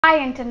Hi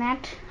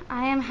internet,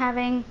 I am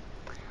having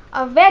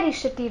a very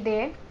shitty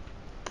day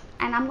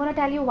and I'm gonna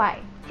tell you why.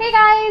 Hey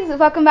guys,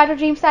 welcome back to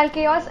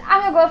Dreamstylechaos.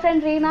 I'm your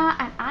girlfriend Reena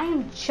and I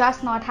am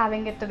just not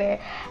having it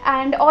today.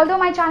 And although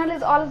my channel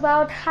is all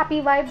about happy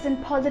vibes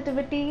and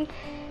positivity,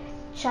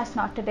 just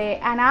not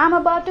today. And I'm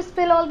about to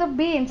spill all the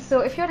beans.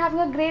 So if you're having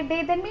a great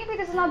day, then maybe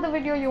this is not the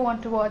video you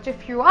want to watch.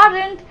 If you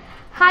aren't,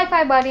 high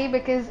five buddy,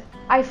 because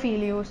I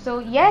feel you. So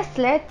yes,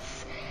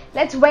 let's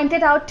vent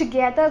it out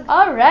together.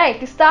 Alright,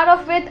 to start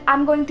off with,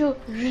 I'm going to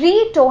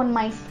retone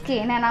my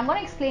skin and I'm going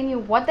to explain you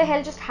what the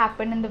hell just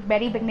happened in the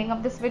very beginning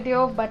of this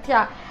video. But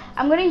yeah,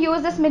 I'm going to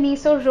use this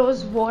MINISO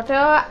rose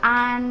water,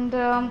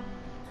 and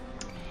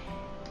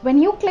when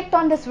you clicked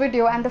on this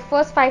video and the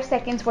first 5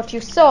 seconds what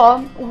you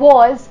saw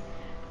was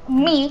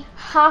me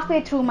halfway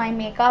through my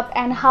makeup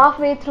and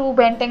halfway through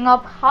venting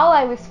up how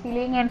I was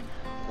feeling and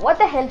what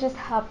the hell just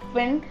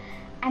happened.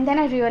 And then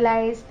I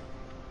realized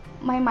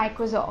my mic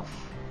was off.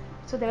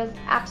 So there was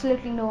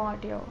absolutely no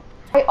audio.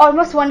 I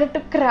almost wanted to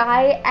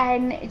cry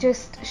and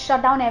just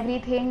shut down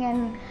everything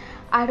and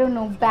I don't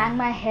know, bang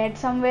my head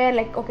somewhere.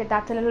 Like, okay,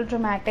 that's a little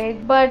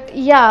dramatic. But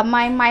yeah,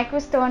 my mic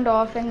was turned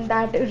off and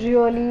that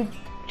really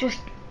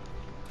just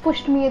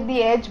pushed me at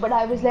the edge. But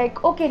I was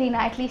like, okay Reena,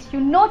 at least you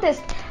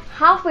noticed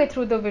halfway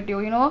through the video,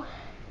 you know.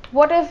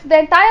 What if the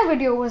entire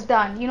video was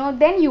done? You know,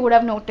 then you would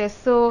have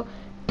noticed. So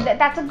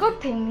that's a good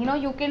thing. You know,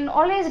 you can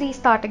always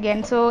restart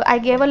again. So I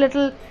gave a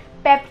little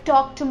pep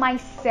talk to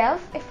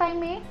myself, if I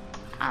may,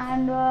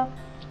 and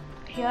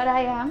here I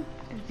am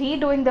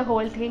redoing the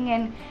whole thing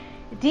and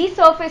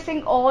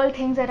resurfacing all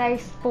things that I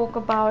spoke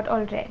about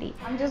already.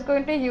 I'm just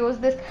going to use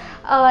this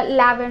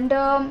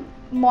lavender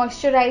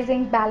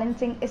moisturizing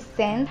balancing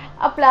essence,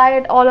 apply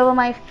it all over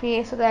my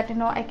face so that, you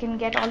know, I can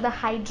get all the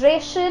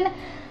hydration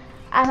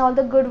and all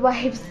the good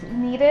vibes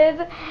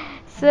needed.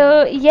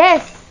 So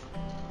yes,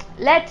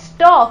 let's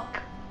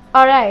talk.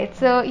 Alright,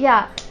 so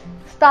yeah,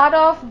 start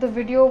off, the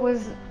video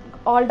was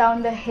all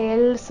down the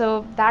hill,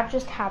 so that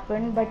just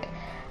happened, but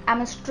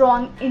I'm a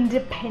strong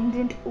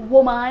independent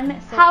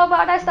woman. So how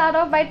about I start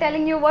off by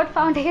telling you what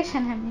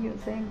foundation I'm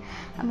using.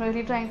 I'm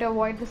really trying to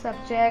avoid the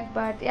subject,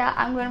 but yeah,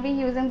 I'm going to be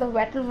using the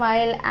Wet n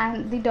Wild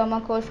and the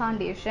Dermacore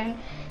foundation.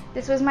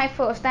 This was my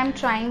first time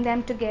trying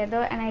them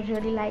together and I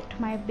really liked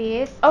my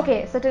base.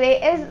 Okay, so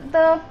today is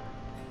the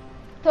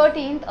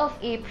 13th of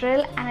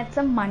April and it's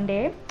a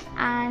Monday,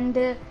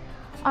 and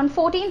on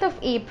 14th of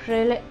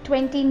April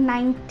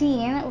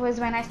 2019 was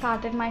when I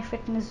started my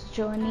fitness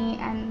journey,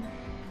 and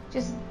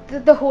just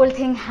the whole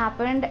thing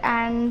happened,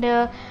 and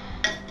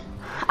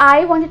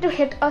I wanted to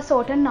hit a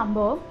certain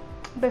number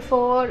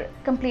before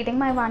completing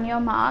my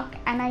 1-year mark,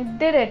 and I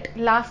did it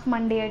last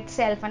Monday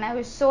itself, and I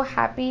was so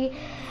happy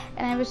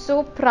and I was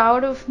so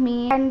proud of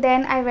me. And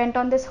then I went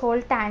on this whole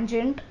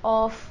tangent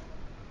of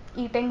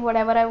eating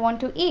whatever I want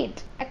to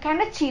eat. I kind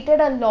of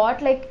cheated a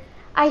lot. Like,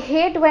 I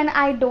hate when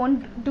I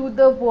don't do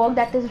the work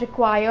that is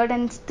required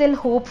and still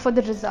hope for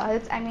the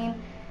results. I mean,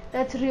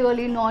 that's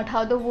really not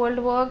how the world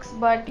works.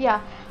 But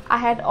yeah, I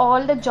had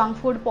all the junk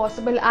food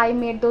possible. I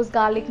made those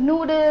garlic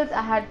noodles,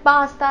 I had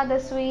pasta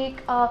this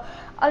week, a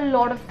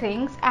lot of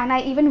things, and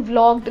I even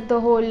vlogged the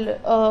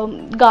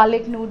whole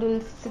garlic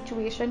noodles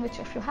situation, which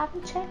if you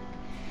haven't checked,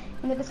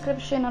 in the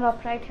description or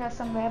up right here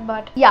somewhere.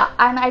 But yeah,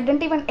 and I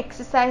didn't even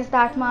exercise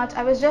that much.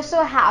 I was just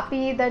so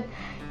happy that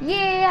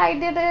yay, I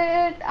did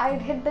it, I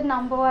hit the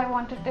number I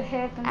wanted to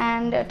hit.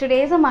 And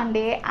today is a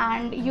Monday,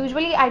 and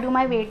usually I do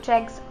my weight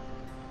checks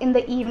in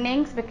the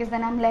evenings because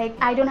then I'm like,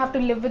 I don't have to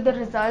live with the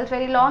results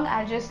very long.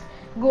 I'll just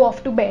go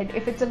off to bed.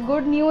 If it's a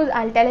good news,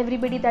 I'll tell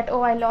everybody that,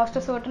 oh, I lost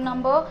a certain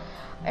number.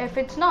 If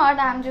it's not,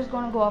 I'm just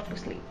gonna go off to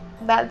sleep.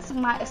 That's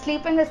my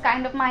sleeping is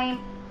kind of my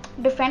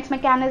defense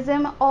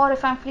mechanism. Or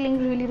if I'm feeling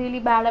really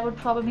bad, I would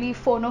probably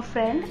phone a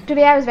friend.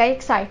 Today I was very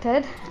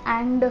excited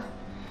and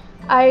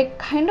I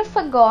kind of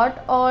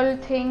forgot all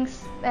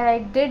things that I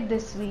did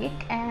this week,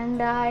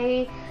 and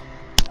I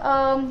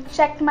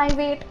checked my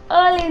weight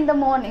early in the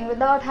morning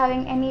without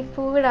having any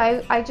food.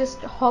 I just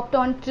hopped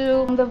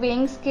onto the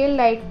weighing scale,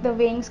 like the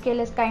weighing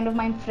scale is kind of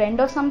my friend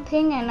or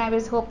something, and I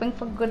was hoping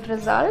for good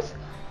results,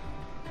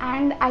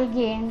 and I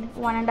gained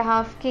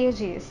 1.5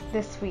 kgs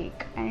this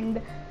week,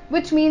 and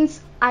which means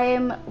I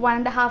am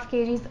 1.5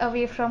 kgs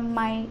away from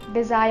my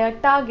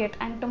desired target.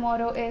 And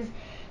tomorrow is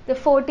the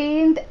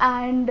 14th,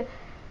 and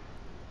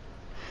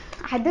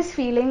I had this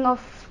feeling of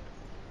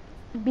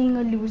being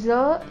a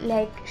loser.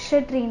 Like,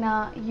 shit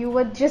Reena, you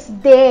were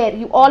just there,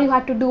 all you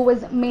had to do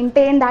was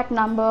maintain that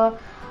number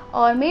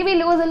or maybe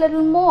lose a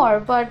little more.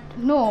 But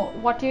no,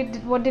 what did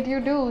you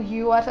do?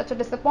 You are such a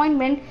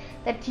disappointment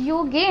that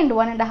you gained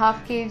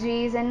 1.5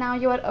 kgs and now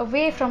you are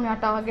away from your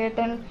target,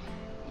 and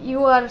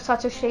you are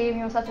such a shame,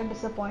 you're such a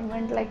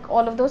disappointment. Like,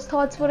 all of those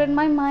thoughts were in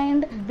my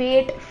mind.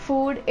 Weight,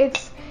 food,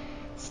 it's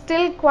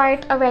still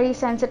quite a very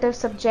sensitive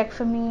subject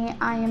for me.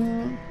 I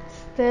am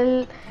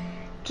still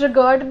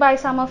triggered by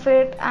some of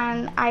it,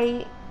 and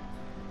I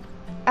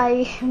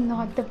am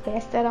not the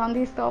best around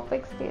these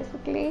topics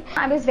basically.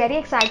 I was very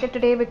excited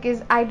today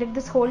because I did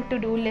this whole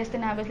to-do list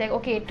and I was like,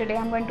 okay, today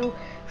I'm going to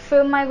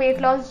film my weight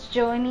loss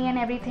journey and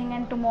everything,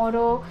 and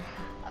tomorrow,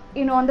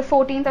 you know, on the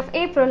 14th of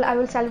April, I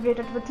will celebrate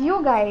it with you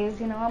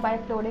guys, you know, by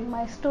uploading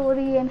my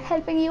story and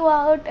helping you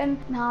out.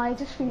 And now I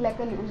just feel like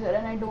a loser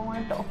and I don't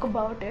want to talk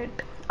about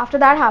it. After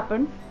that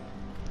happened,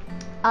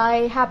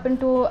 I happened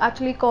to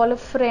actually call a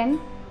friend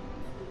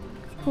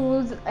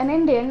who's an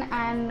Indian,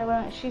 and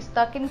she's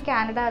stuck in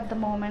Canada at the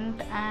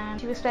moment,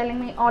 and she was telling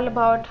me all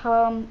about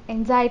her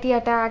anxiety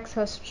attacks,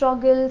 her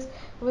struggles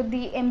with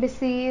the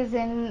embassies,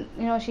 and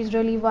you know, she's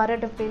really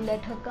worried if they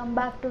let her come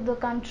back to the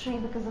country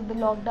because of the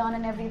lockdown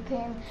and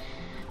everything.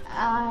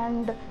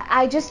 And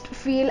I just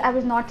feel I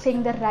was not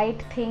saying the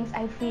right things.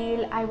 I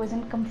feel I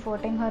wasn't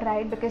comforting her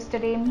right, because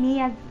today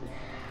me as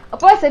a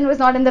person was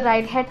not in the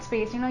right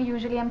headspace. You know,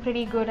 usually I'm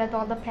pretty good at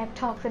all the pep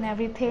talks and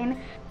everything,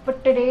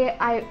 but today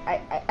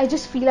I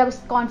just feel I was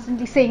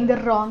constantly saying the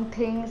wrong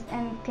things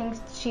and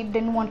things she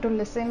didn't want to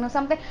listen or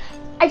something.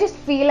 I just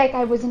feel like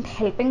I wasn't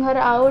helping her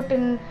out,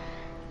 and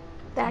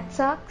that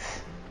sucks.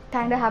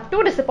 Kind of have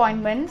 2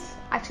 disappointments,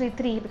 actually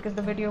 3, because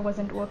the video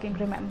wasn't working,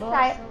 remember.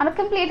 On a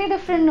completely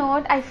different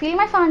note, I feel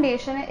my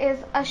foundation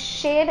is a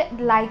shade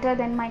lighter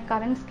than my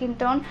current skin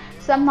tone,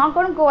 so I'm not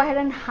going to go ahead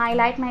and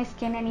highlight my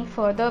skin any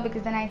further,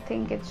 because then I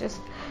think it's just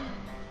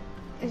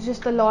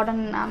a lot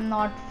and I'm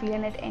not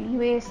feeling it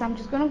anyway. So I'm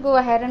just going to go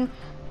ahead and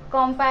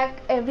compact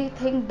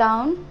everything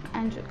down,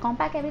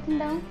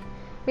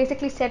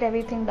 basically set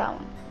everything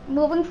down.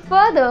 Moving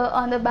further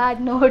on the bad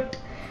note,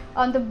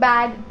 on the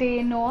bad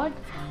day note,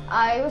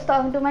 I was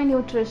talking to my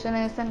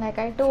nutritionist, and like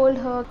I told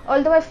her,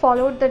 although I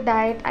followed the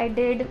diet, I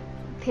did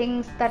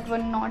things that were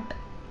not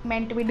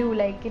meant to be do.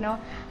 Like, you know,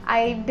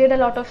 I did a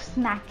lot of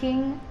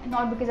snacking,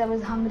 not because I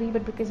was hungry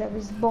but because I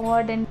was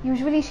bored. And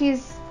usually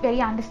she's very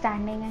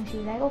understanding and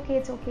she's like, okay,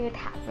 it's okay, it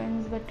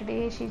happens. But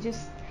today she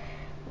just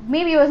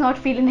maybe was not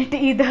feeling it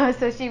either,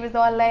 so she was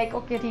all like,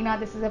 okay Tina,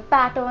 this is a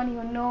pattern,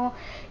 you know,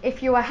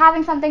 if you are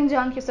having something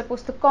junk, you're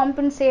supposed to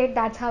compensate.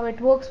 That's how it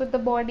works with the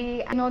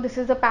body, you know, this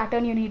is a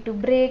pattern you need to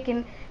break.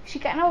 And she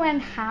kind of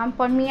went ham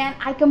on me, and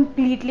I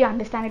completely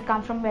understand. It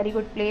comes from a very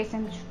good place,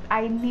 and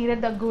I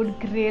needed the good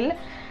grill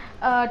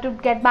to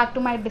get back to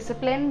my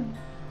discipline,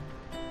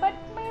 but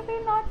maybe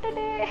not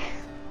today.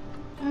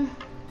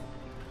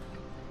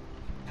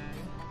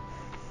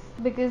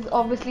 Because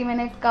obviously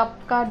मैंने cup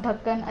का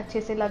ढक्कन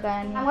अच्छे से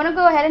लगाया नहीं. I'm gonna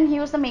go ahead and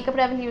use the Makeup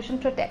Revolution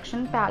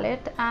Protection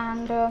Palette,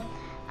 and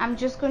I'm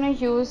just gonna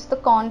use the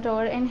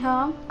contour in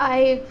here.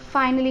 I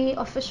finally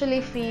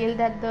officially feel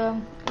that the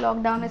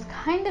lockdown is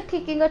kind of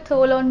taking a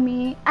toll on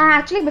me. And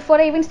actually,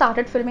 before I even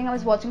started filming, I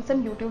was watching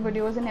some YouTube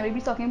videos and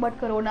everybody's talking about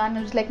Corona, and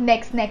I was like,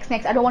 next.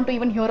 I don't want to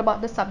even hear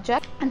about the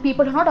subject. And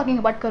people are not talking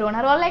about Corona.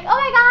 They're all like, oh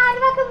my god,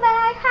 welcome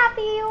back,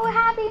 happy you,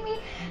 happy me.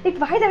 Like,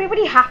 why is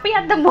everybody happy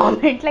at the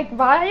moment? Like,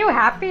 why are you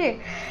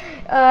happy?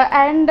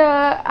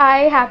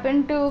 I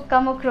happened to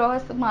come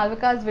across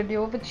Malvika's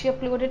video, which she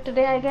uploaded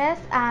today, I guess,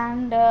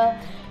 and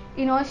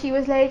you know, she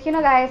was like, you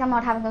know guys, I'm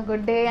not having a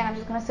good day and I'm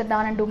just gonna sit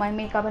down and do my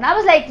makeup. And I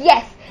was like,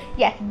 yes,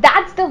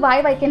 that's the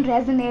vibe I can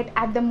resonate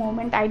at the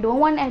moment. I don't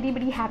want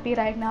everybody happy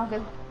right now,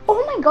 because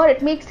oh my god,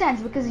 it makes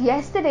sense, because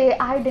yesterday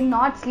I did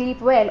not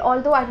sleep well.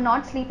 Although I did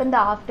not sleep in the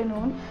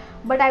afternoon,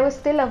 but I was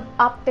still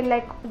up till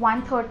like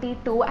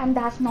 1:32, and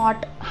that's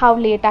not how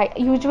late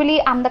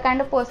I'm the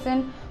kind of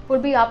person who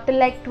would be up till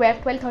like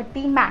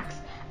 12:30 max.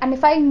 And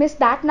if I miss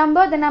that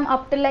number, then I'm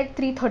up till like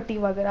 3:30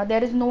 vagara.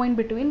 There is no in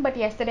between. But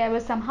yesterday I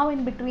was somehow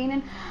in between,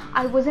 and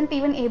I wasn't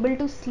even able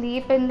to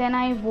sleep, and then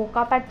I woke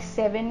up at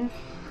 7.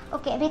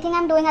 Okay, everything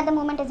I'm doing at the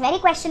moment is very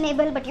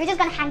questionable, but you're just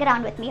gonna hang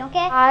around with me,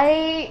 okay?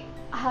 I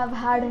have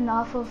had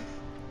enough of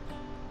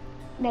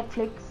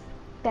Netflix,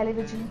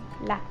 television,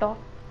 laptop,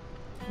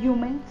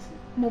 humans,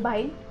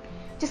 mobile,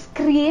 just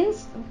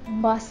screens,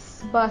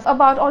 bus.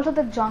 About also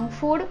the junk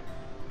food.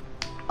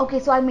 Okay,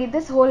 so I made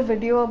this whole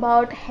video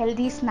about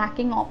healthy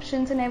snacking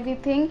options and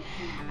everything,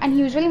 and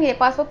usually मेरे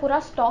पास वो पूरा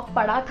stock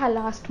पड़ा था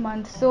last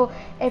month. So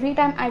every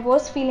time I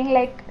was feeling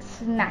like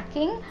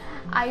snacking,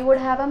 I would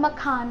have a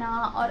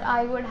makhana or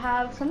I would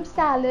have some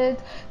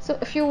salads. So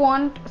if you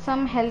want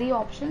some healthy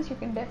options, you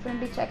can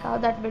definitely check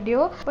out that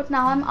video. But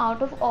now I'm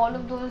out of all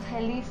of those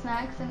healthy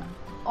snacks, and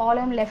all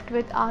I'm left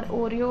with are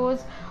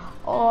Oreos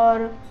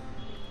or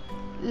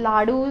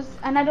ladus,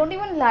 and I don't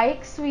even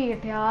like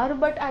sweet yaar.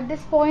 But at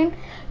this point,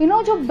 you know,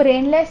 जो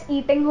brainless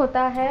eating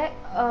होता है,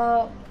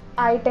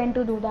 I tend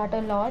to do that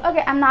a lot.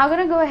 Okay, I'm now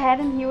gonna go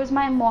ahead and use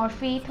my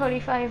Morphe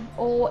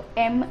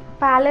 35OM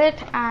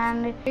palette,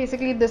 and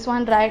basically this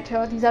one right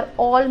here. These are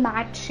all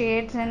matte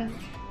shades, and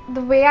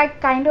the way I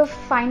kind of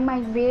find my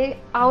way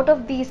out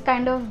of these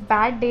kind of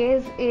bad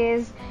days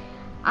is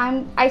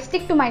I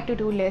stick to my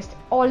to-do list.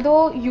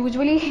 Although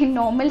usually in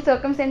normal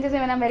circumstances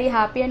when I'm very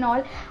happy and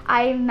all,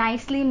 I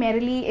nicely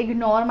merrily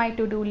ignore my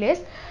to-do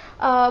list,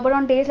 but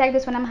on days like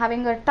this when I'm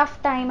having a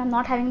tough time, I'm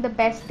not having the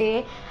best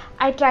day,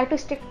 I try to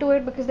stick to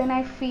it, because then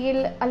I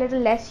feel a little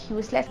less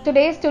useless.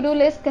 Today's to-do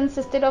list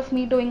consisted of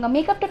me doing a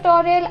makeup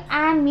tutorial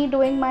and me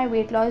doing my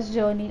weight loss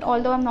journey.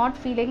 Although I'm not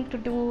feeling to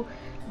do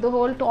the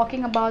whole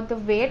talking about the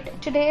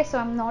weight today, so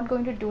I'm not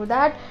going to do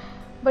that.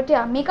 But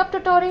yeah, makeup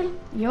tutorial,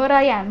 here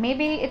I am.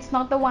 Maybe it's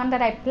not the one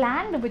that I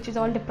planned, which is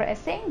all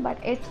depressing, but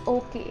it's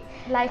okay.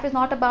 Life is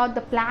not about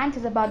the plans,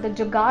 it's about the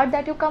jugaad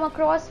that you come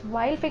across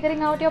while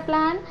figuring out your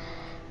plan.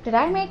 Did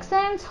I make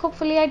sense?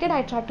 Hopefully I did.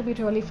 I tried to be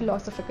really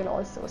philosophical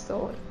also,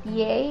 so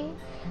yay.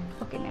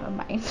 Okay, never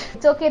mind.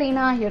 It's okay,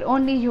 Reena, you're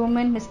only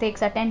human.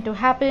 Mistakes are tend to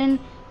happen.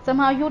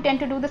 Somehow you tend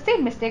to do the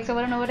same mistakes over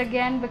and over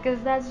again because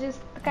that's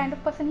just the kind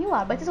of person you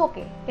are, but it's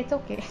okay. It's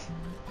okay.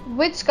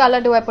 Which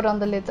color do I put on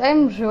the lids?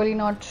 I'm really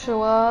not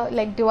sure.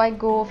 Like, do I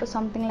go for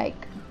something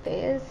like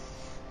this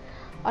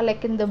or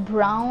like in the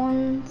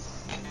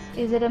browns?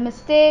 Is it a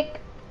mistake?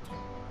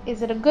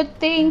 Is it a good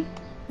thing?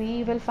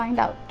 We will find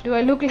out. Do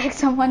I look like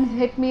someone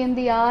hit me in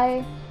the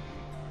eye?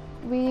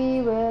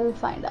 We will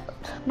find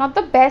out. Not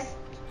the best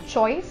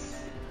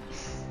choice,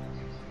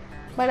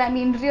 but I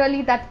mean,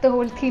 really, that's the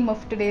whole theme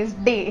of today's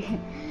day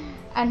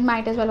and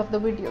might as well of the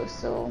video.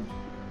 So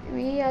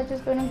we are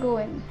just gonna go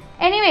in.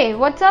 Anyway,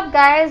 what's up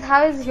guys?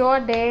 How is your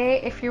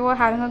day? If you were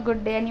having a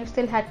good day and you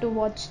still had to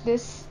watch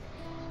this,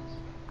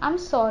 I'm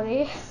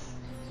sorry.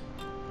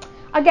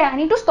 Again, I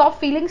need to stop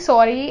feeling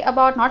sorry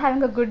about not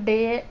having a good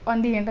day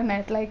on the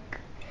internet. Like,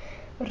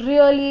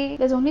 really,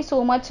 there's only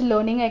so much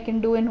learning I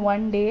can do in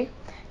one day.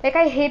 Like,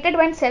 I hate it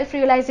when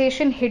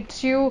self-realization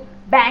hits you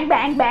bang,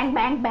 bang, bang,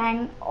 bang,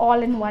 bang,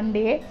 all in one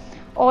day.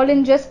 All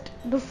in just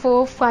the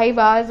 4-5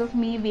 hours of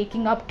me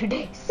waking up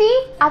today.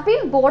 See, I've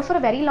been bored for a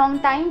very long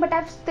time, but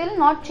I've still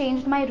not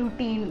changed my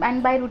routine.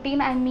 And by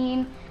routine, I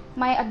mean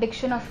my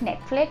addiction of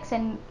Netflix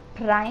and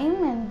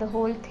Prime and the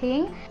whole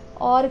thing.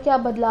 और क्या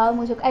बदलाव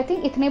मुझे, I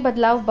think इतने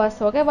बदलाव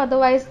बस हो गए,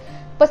 otherwise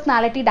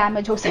personality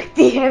damage हो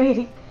सकती है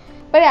मेरी.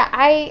 But yeah,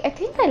 I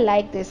think I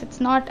like this.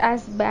 It's not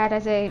as bad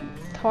as I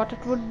thought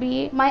it would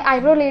be. My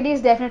eyebrow lady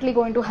is definitely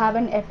going to have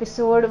an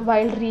episode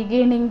while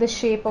regaining the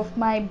shape of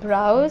my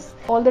brows.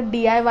 All the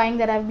DIYing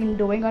that I've been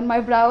doing on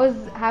my brows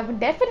have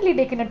definitely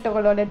taken a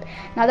toll on it.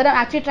 Now that I'm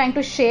actually trying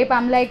to shape,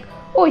 I'm like,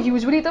 oh,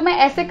 usually तो मैं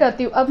ऐसे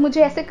करती हूँ, अब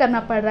मुझे ऐसे करना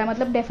पड़ रहा है.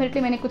 मतलब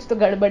definitely मैंने कुछ तो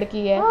गड़बड़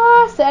की है.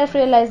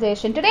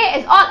 Self-realization. Today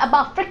is all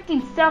about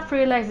freaking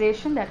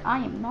self-realization that I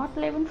am not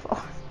living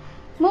for.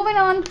 Moving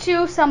on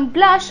to some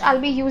blush. I'll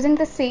be using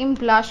the same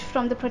blush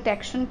from the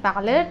Protection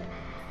palette.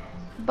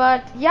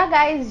 But yeah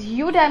guys,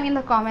 you tell me in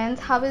the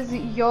comments, how is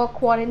your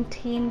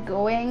quarantine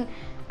going?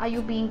 Are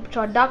you being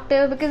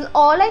productive? Because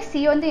all I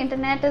see on the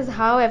internet is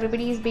how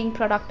everybody is being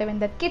productive in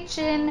the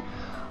kitchen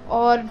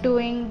or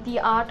doing the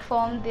art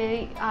form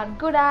they are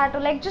good at,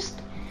 or like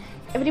just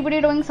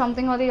everybody doing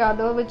something or the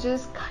other, which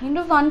is kind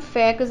of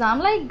unfair because I'm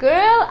like,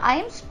 girl, I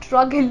am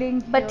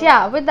struggling. But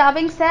yeah, with that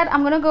being said,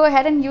 I'm gonna go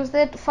ahead and use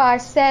that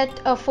Farset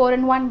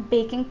 4-in-1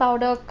 baking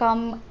powder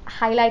cum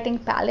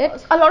highlighting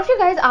palette. A lot of you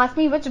guys ask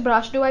me which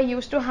brush do I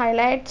use to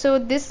highlight. So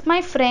this,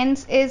 my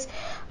friends, is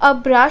a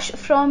brush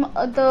from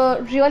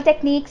the Real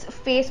Techniques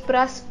face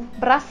brush.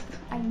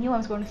 I knew I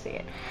was going to say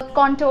it. A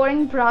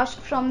contouring brush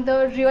from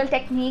the Real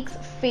Techniques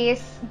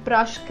face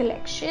brush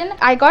collection.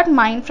 I got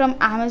mine from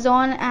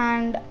Amazon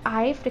and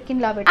I freaking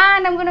love it.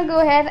 And I'm gonna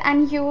go ahead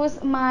and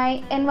use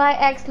my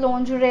NYX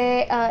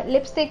lingerie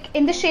lipstick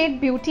in the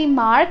shade Beauty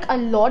Mark. A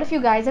lot of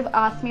you guys have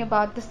asked me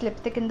about this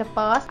lipstick in the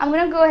past. I'm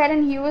gonna go ahead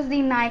and use the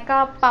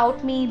Nykaa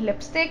Pout Me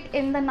lipstick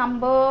in the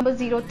number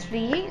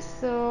 03.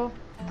 So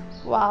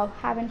wow,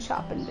 haven't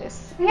sharpened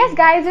this. Yes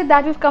guys, with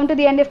that we've come to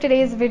the end of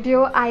today's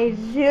video. I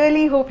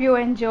really hope you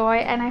enjoy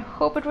and I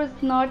hope it was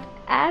not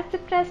as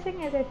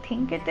depressing as I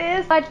think it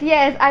is. But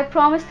yes, I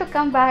promise to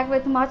come back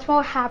with much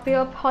more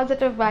happier,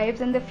 positive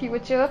vibes in the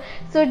future.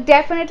 So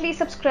definitely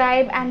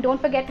subscribe and don't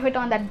forget to hit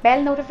on that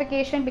bell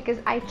notification because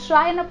I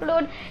try and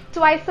upload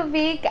twice a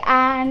week.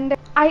 And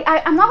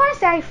I'm not gonna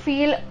say I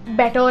feel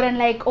better and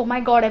like, oh my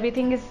god,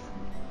 everything is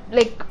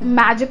like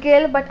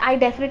magical, but I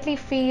definitely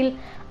feel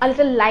a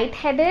little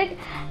lightheaded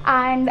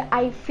and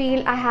I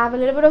feel I have a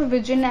little bit of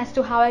vision as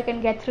to how I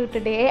can get through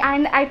today.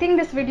 And I think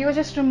this video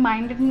just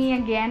reminded me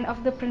again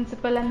of the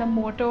principle and the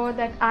motto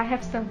that I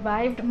have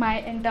survived my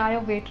entire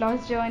weight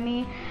loss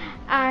journey,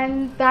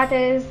 and that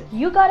is,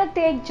 you gotta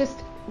take just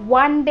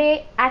one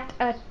day at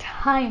a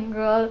time,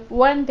 girl.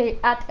 One day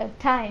at a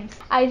time.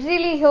 I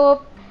really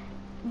hope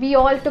we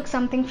all took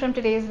something from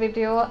today's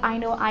video. I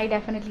know I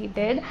definitely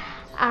did.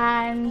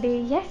 And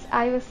yes,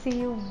 I will see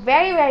you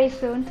very, very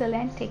soon. Till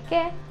then, take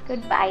care.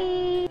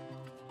 Goodbye.